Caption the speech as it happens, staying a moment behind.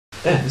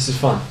Yeah, this is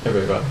fun.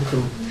 Everybody, right?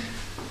 Cool.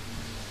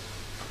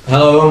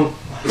 Hello.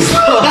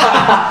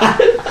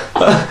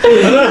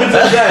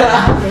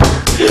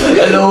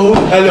 Hello.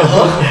 Hello.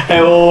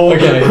 Hello.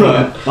 Okay,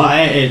 right.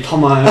 I ate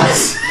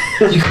Thomas.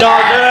 You can't do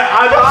it.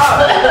 I'm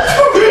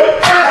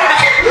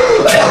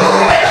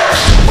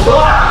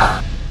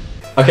up.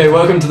 Okay,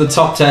 welcome to the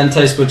top 10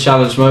 Taste Bud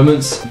Challenge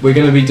moments. We're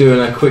going to be doing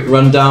a quick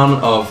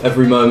rundown of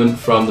every moment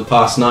from the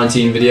past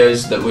 19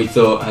 videos that we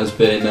thought has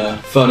been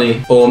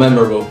funny or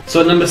memorable.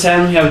 So at number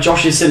 10 we have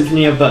Josh's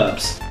Symphony of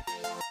Burps.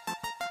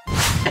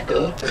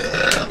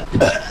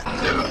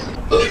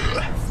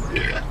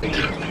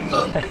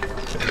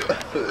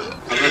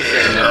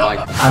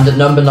 And at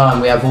number 9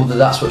 we have all the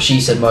That's What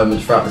She Said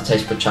moments throughout the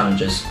Taste Bud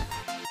challenges.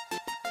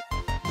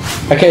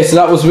 Okay, so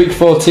that was week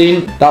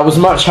 14. That was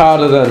much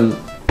harder than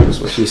That's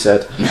What She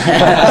Said.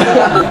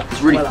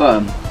 It's really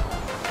firm.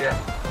 Yeah,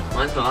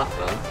 mine's not that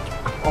firm.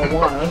 Oh,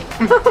 wow.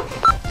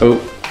 Oh.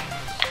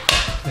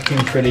 Looking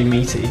pretty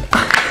meaty.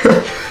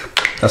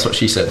 That's what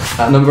she said.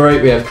 At number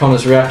 8 we have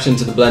Connor's reaction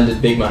to the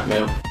blended Big Mac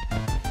meal.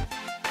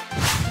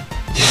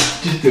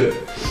 Just do it.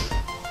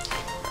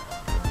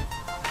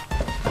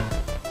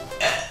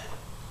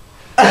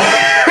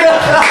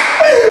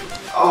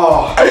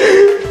 Oh,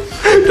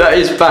 that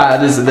is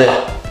bad, isn't it?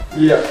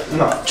 Yeah,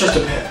 no, just a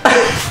bit.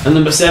 At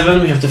number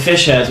 7 we have the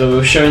fish heads, where we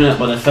were shown up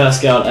by the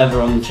first girl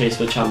ever on the Taste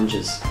Bud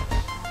challenges.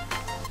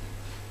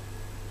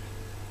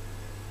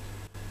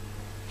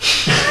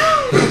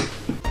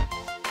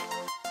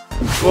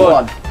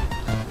 One.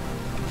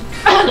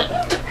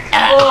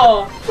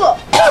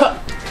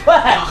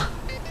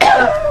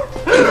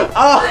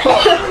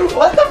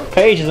 What the?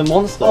 Paige is a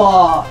monster.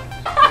 That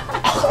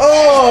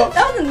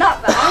wasn't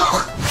that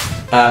bad.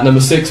 At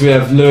number 6 we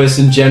have Lewis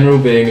in general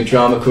being a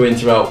drama queen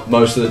throughout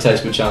most of the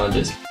Taste Bud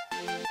challenges.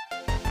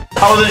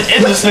 I was an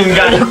innocent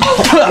guy.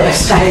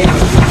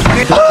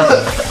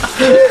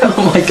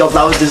 Oh my god,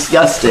 that was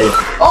disgusting.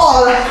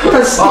 Oh,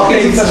 that's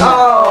fucking.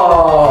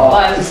 Oh.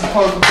 That was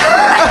horrible.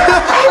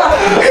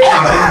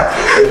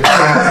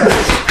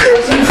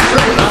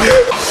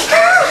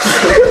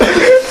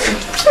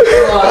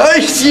 Oh,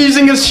 he's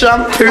using a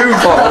shampoo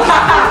bottle.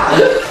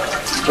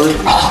 I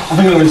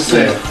think I'm gonna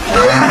say.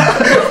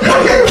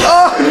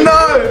 Oh no!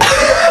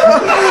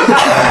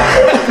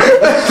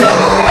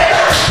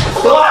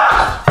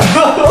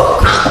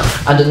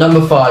 And at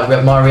number 5 we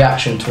have my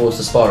reaction towards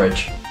the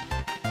sporridge.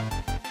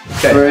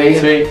 Okay.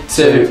 3,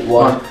 2,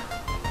 1.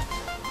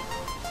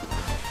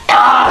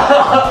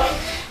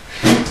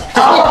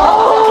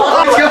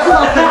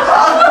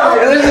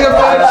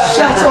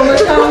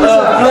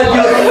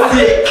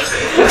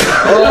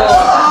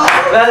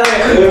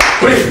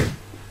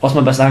 What's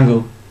my best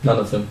angle? None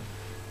of them.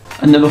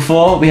 At number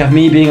 4 we have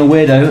me being a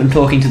weirdo and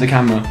talking to the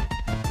camera.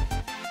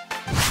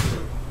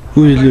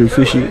 Who's a little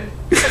fishy?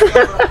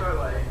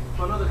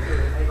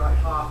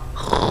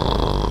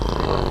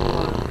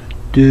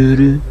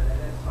 Doo-doo.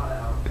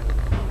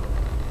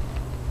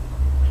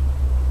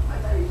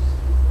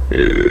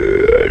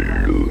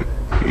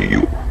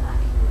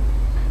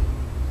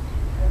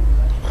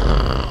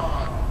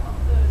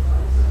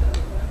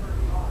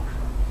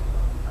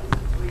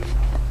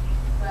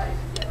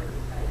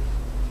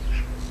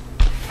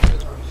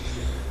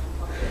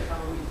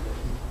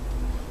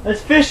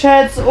 There's fish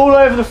heads all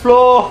over the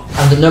floor.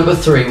 And at number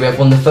 3 we have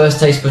one of the first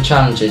Taste Bud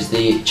challenges,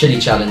 the chili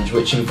challenge,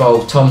 which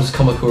involved Tom's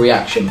comical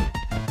reaction.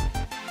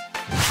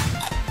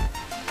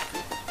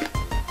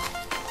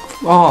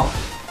 Oh.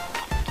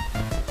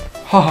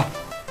 Ha.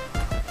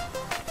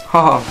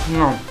 Ha.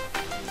 No.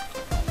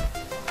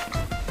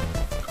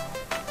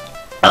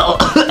 Oh.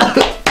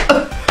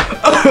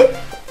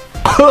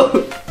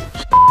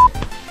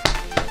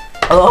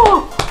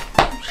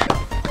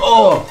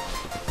 Oh.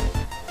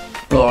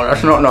 Oh,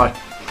 that's not nice.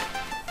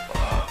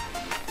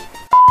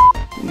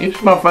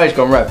 It's my face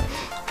gone red.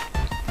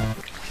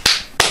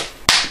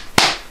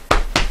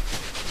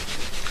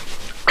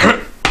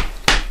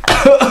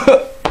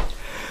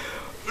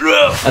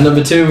 At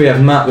number 2 we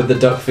have Matt with the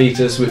duck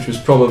fetus, which was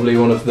probably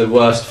one of the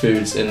worst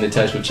foods in the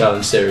Taste Bud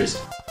Challenge series.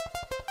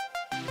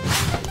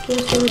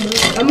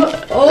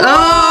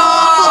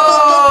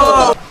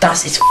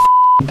 That's his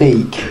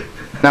beak.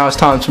 Now it's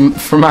time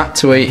for Matt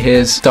to eat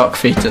his duck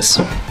fetus.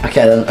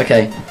 Okay then,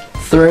 okay.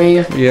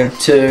 3, Yeah.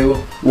 2,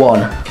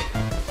 1.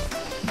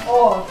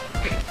 Oh.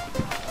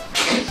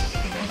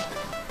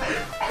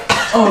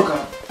 Oh god.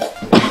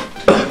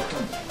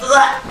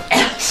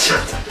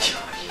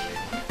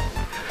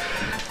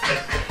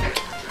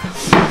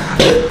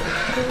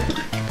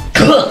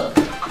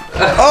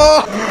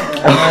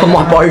 Oh,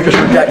 my body just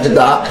rejected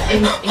that.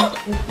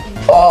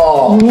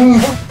 Oh.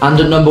 And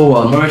at number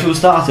 1. Where it all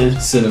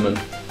started. Cinnamon.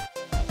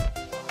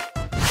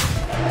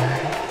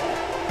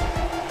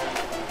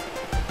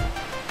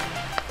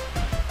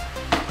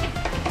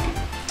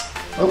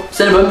 Oh,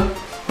 cinnamon.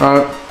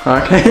 Oh,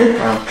 okay.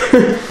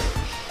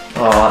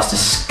 Oh, that's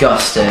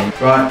disgusting.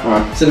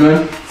 Right,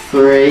 cinnamon.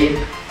 3,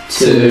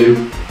 2,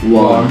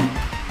 1.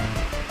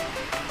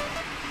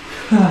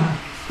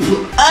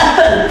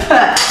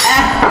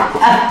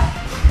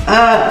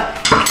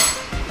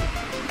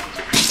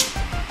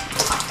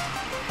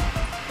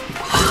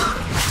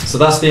 So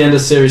that's the end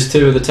of series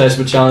 2 of the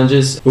Tasteful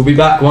Challenges. We'll be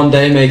back one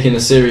day making a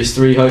series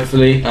 3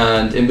 hopefully,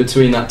 and in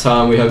between that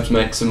time we hope to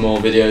make some more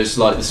videos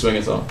like the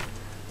Swingathon.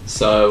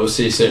 So we'll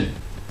see you soon. Do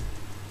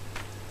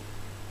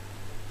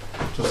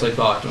you want to say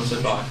bye? You're going to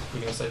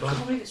say bye? I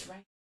can't believe it's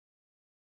raining.